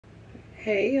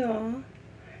Hey y'all.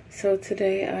 So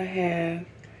today I have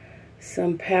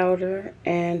some powder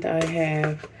and I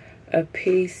have a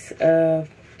piece of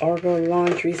Argo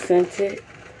Laundry Scented.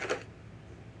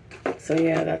 So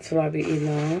yeah, that's what I'll be eating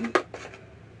on.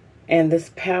 And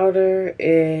this powder,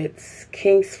 it's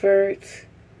Kingsford.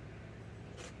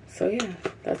 So yeah,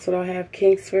 that's what I have.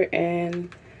 Kingsford and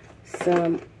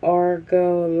some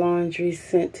Argo Laundry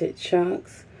Scented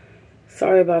chunks.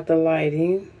 Sorry about the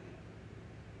lighting.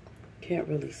 Can't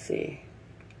really see.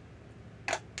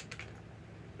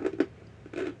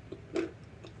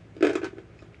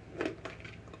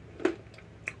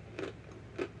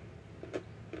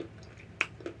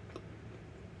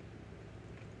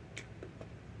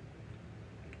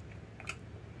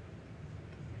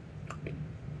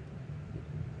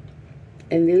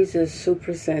 And these are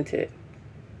super scented.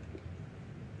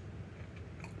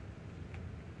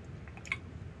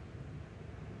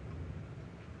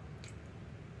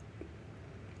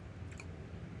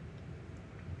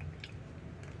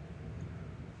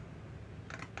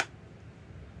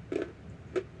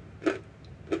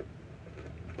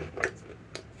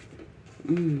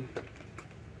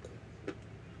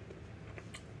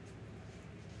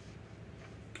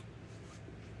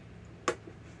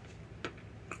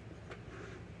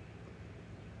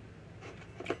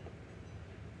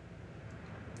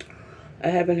 I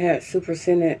haven't had super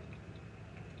scented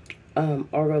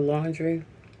Argo Laundry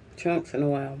chunks in a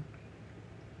while.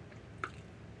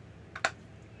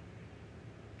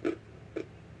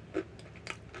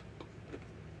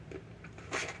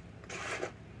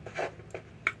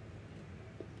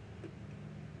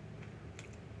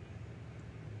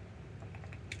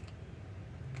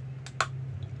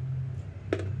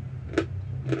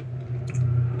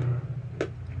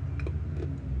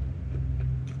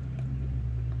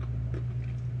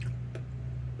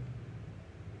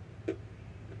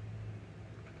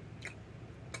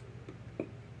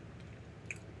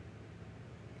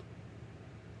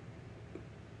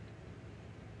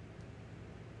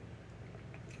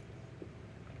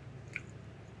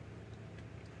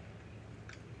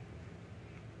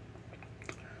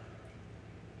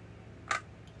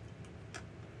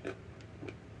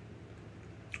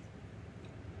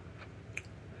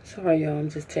 Sorry, y'all. I'm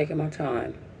just taking my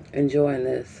time, enjoying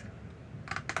this.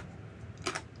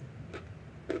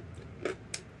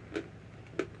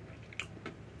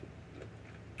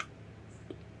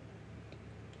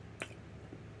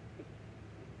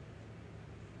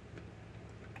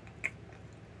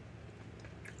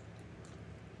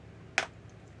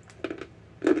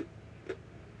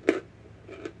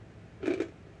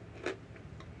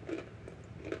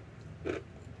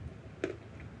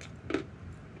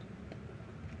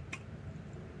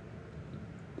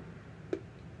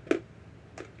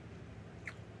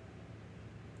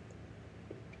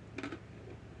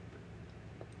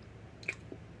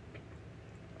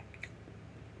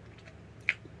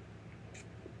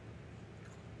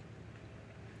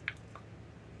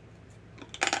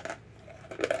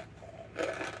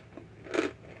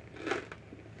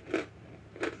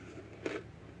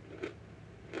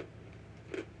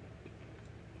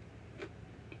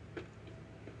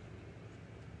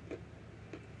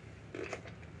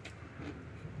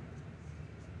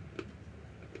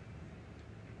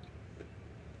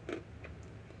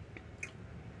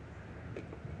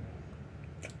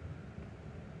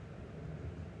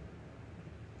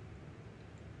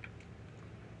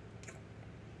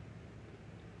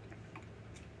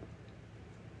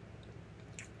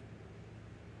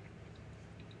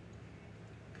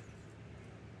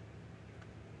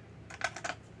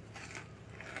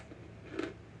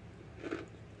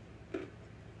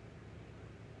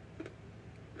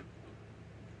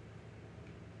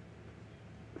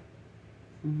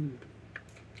 Mm.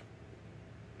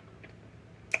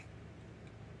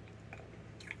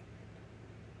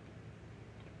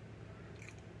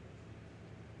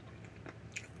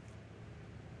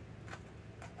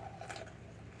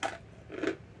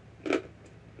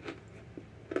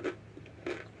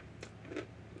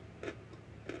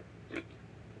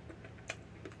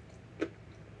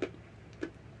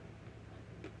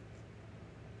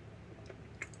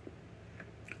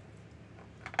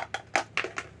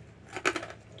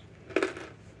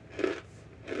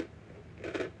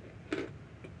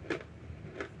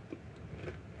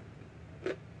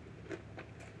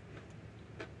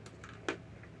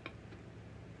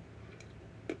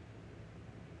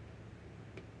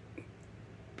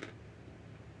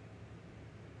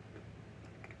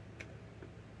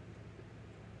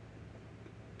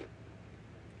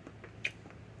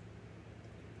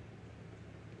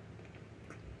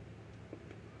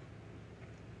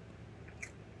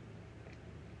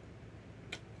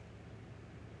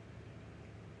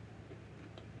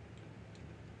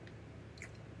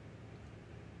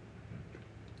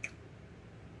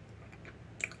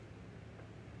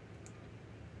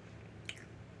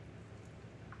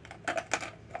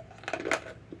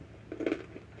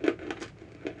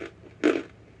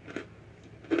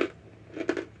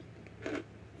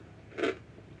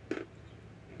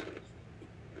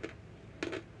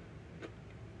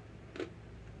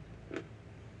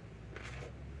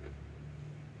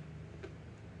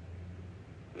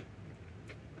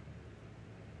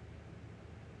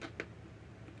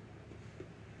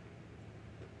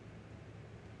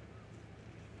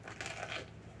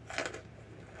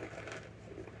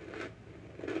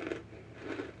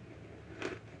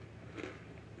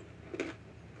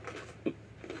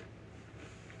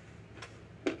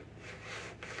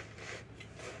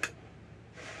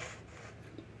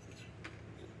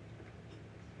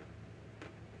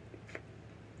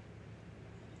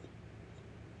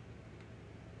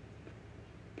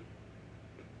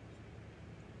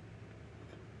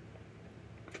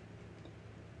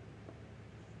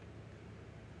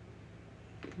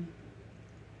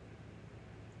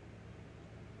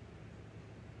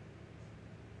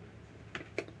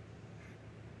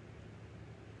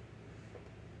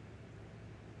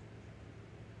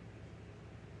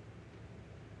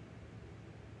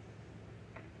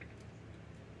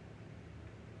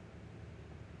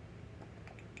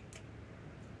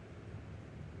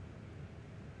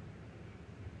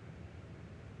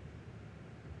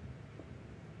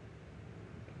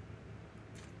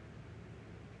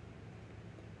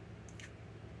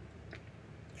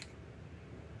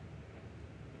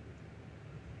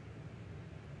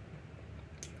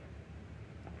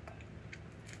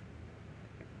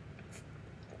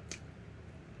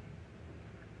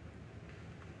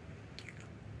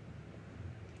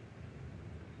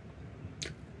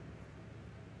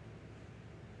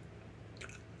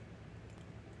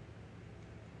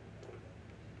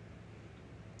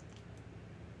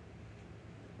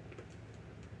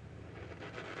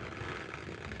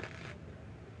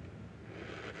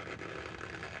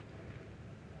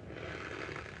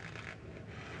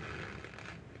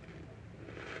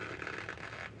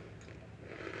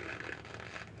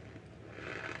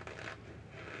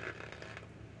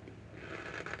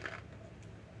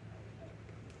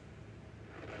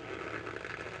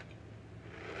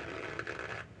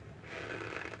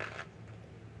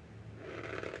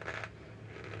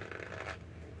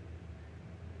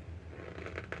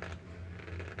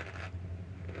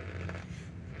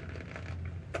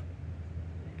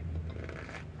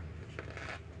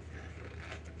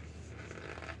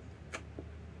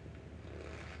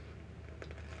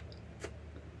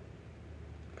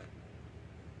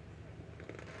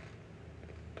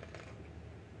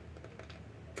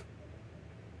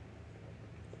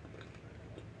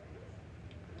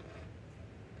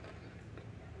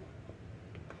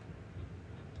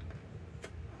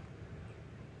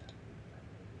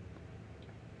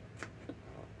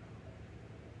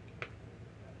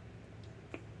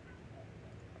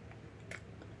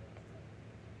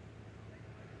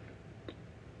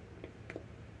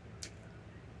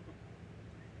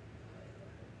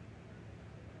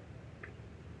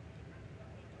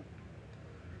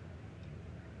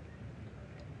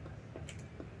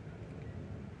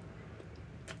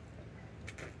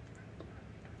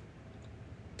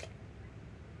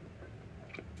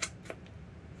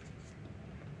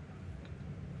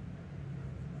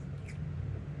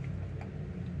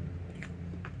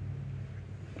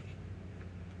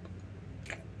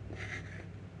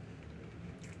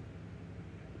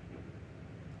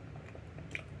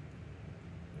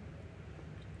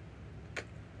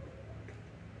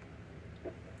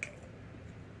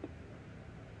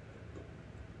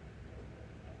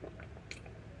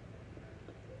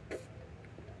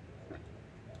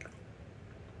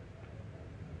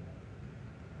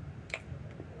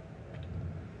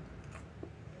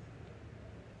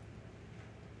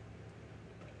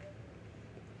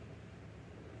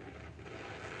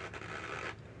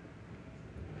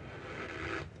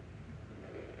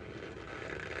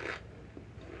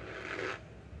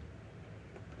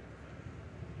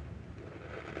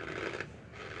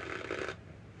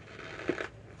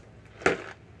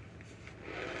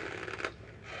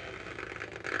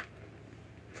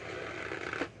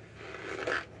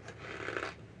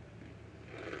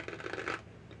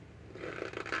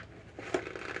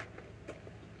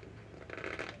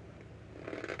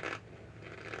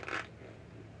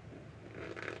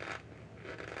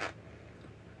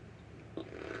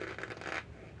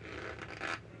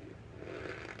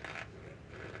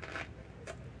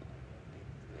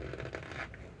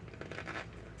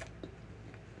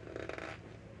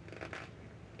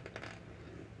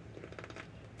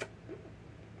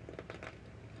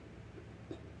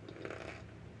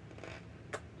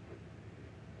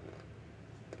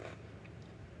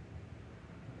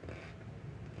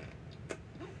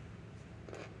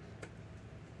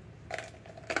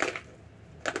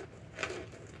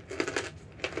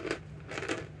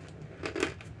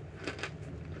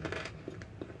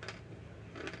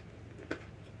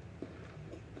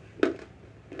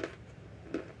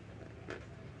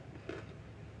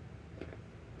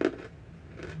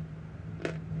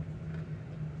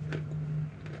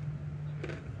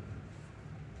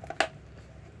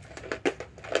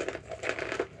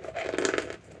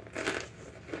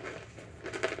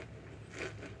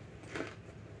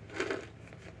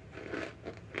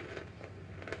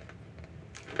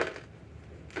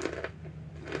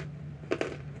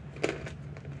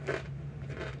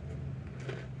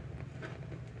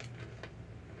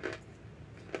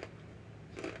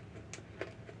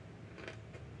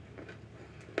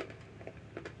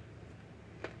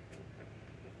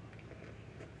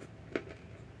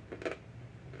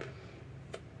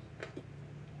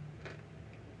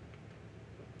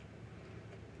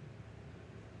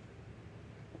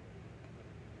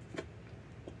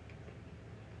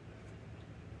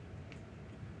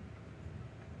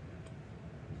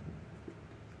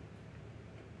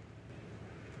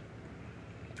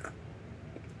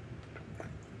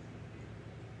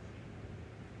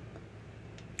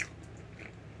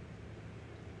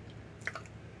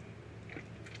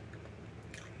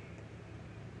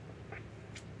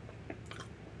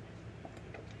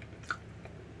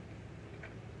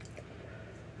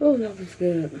 Oh, that was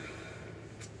good.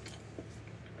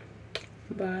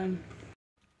 Bye.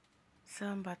 So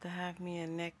I'm about to have me a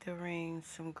nectarine,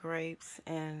 some grapes,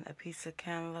 and a piece of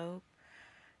cantaloupe.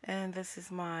 And this is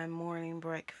my morning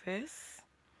breakfast.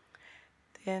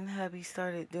 Then hubby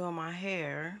started doing my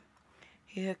hair.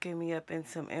 He hooking me up in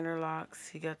some interlocks.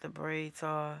 He got the braids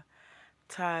all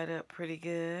tied up pretty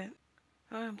good.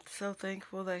 I'm so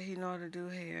thankful that he know how to do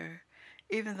hair.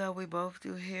 Even though we both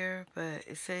do hair, but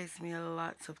it saves me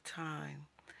lots of time.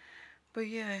 But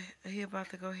yeah, he about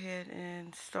to go ahead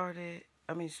and start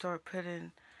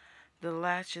putting the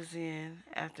latches in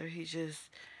after he just,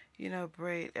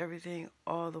 braid everything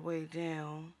all the way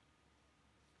down.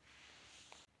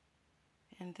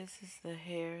 And this is the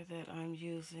hair that I'm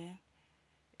using.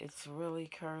 It's really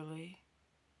curly.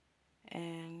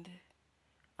 And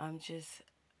I'm just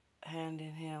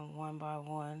handing him one by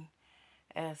one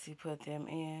as he put them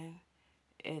in.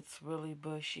 It's really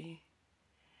bushy.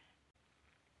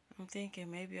 I'm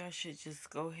thinking maybe I should just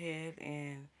go ahead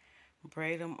and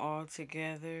braid them all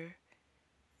together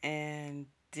and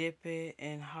dip it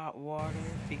in hot water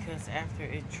because after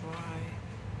it dries,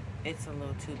 it's a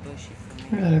little too bushy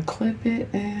for me. I gotta clip it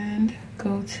and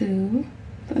go to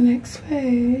the next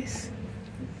phase.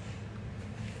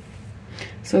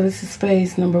 So this is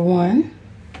phase number 1.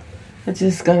 I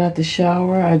just got out the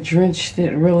shower. I drenched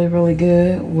it really, really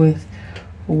good with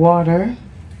water.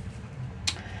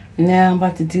 Now I'm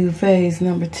about to do phase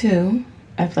number 2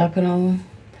 after I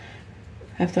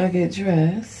get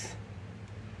dressed.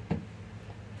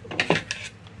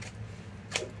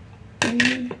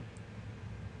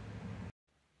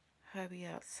 Hubby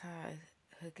outside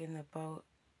hooking the boat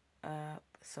up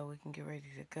so we can get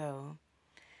ready to go.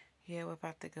 Yeah, we're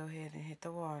about to go ahead and hit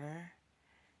the water.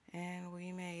 And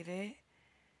we made it.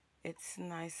 It's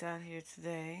nice out here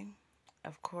today.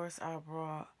 Of course, I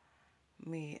brought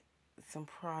me some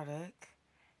product.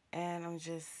 And I'm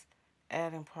just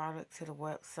adding product to the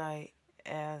website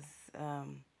as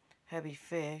Hubby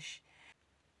Fish.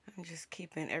 I'm just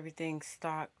keeping everything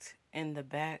stocked in the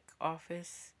back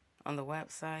office on the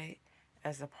website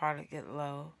as the product get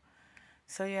low.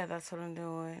 So yeah, that's what I'm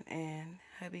doing. And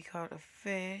hubby caught a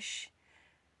fish.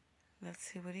 Let's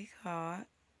see what he caught.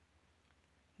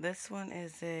 This one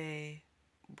is a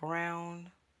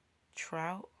brown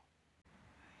trout.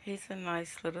 He's a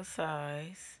nice little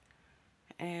size.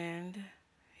 And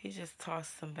he just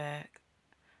tossed them back.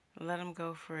 Let him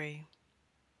go free.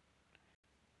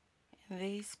 And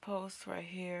these posts right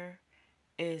here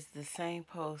is the same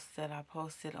post that I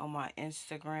posted on my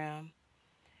Instagram.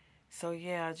 So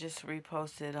yeah, I just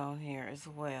reposted on here as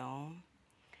well.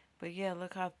 But yeah,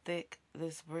 look how thick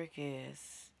this brick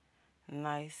is.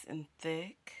 Nice and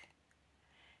thick.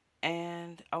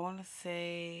 And I want to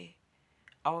say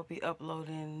I will be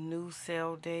uploading new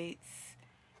sale dates.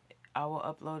 I will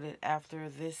upload it after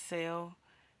this sale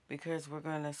because we're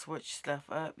going to switch stuff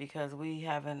up because we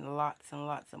having lots and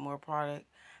lots of more product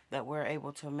that we're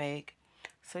able to make.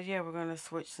 So yeah, we're going to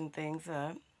switch some things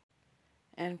up.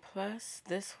 And plus,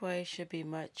 this way should be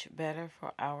much better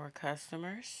for our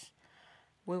customers.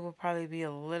 We will probably be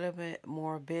a little bit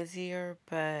more busier,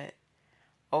 but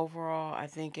overall, I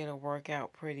think it'll work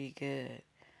out pretty good.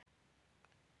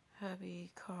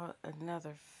 Hubby caught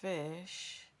another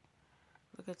fish.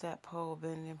 Look at that pole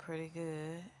bending pretty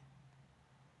good.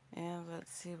 And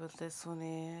let's see what this one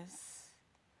is.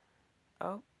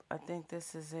 Oh, I think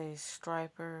this is a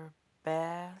striper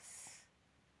bass.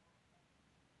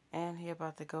 And he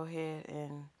about to go ahead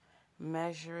and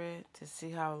measure it to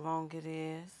see how long it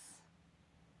is.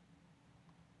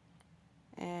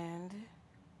 And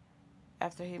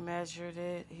after he measured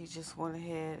it, he just went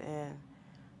ahead and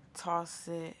tossed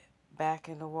it back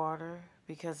in the water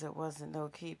because it wasn't no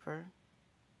keeper.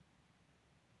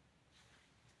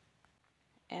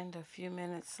 And a few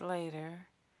minutes later,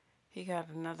 he got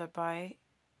another bite,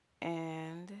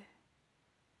 and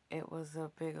it was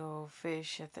a big old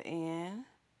fish at the end.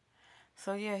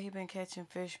 So yeah, he been catching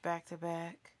fish back to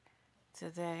back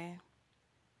today.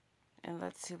 And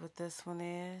let's see what this one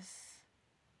is.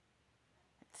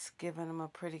 It's giving him a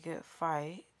pretty good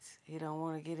fight. He don't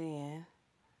want to get in.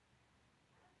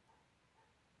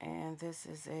 And this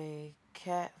is a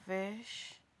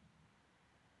catfish.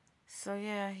 So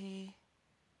yeah, he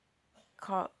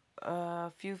caught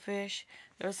a few fish.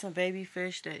 There's some baby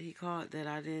fish that he caught that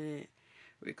I didn't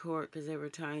record because they were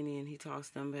tiny and he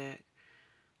tossed them back.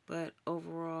 But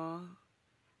overall,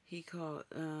 he caught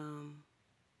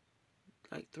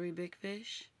like 3 big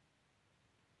fish.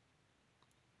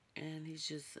 And he's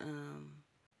just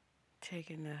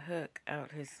taking the hook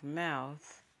out his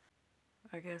mouth.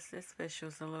 I guess this fish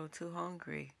was a little too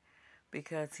hungry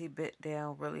because he bit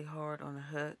down really hard on the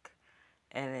hook,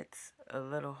 and it's a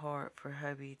little hard for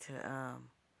hubby to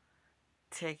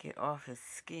take it off his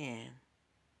skin.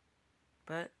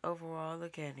 But overall,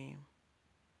 look at him.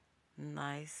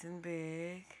 Nice and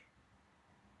big.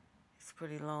 It's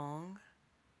pretty long.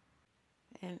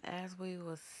 And as we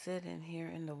was sitting here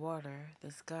in the water,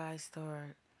 this guy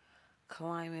started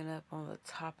climbing up on the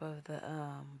top of the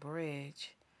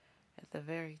bridge at the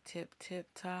very tip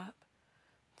top,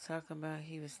 talking about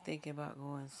he was thinking about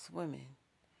going swimming.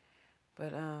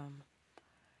 But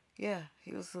yeah,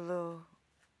 he was a little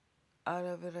out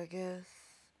of it, I guess,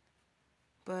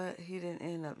 but he didn't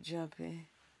end up jumping.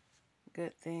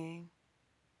 Good thing.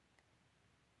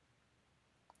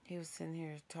 He was sitting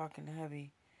here talking to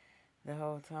hubby the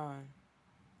whole time.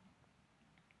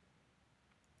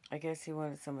 I guess he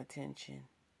wanted some attention.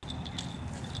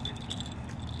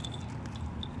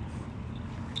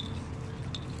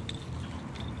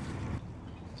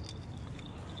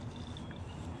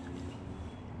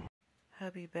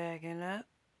 Hubby bagging up,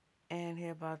 and he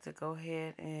about to go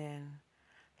ahead and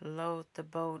load the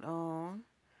boat on.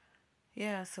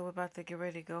 Yeah, so we're about to get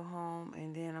ready to go home,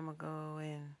 and then I'm gonna go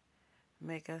and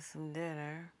make us some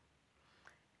dinner.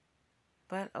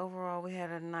 But overall, we had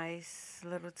a nice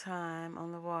little time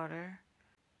on the water.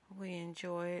 We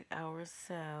enjoyed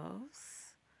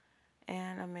ourselves.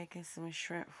 And I'm making some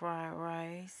shrimp fried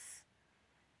rice.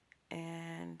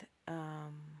 And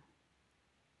I'm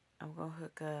gonna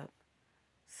hook up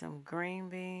some green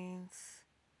beans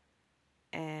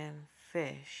and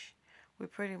fish. We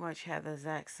pretty much have the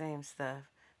exact same stuff,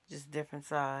 just different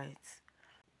sides.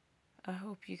 I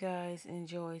hope you guys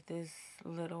enjoyed this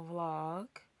little vlog.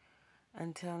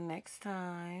 Until next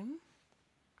time.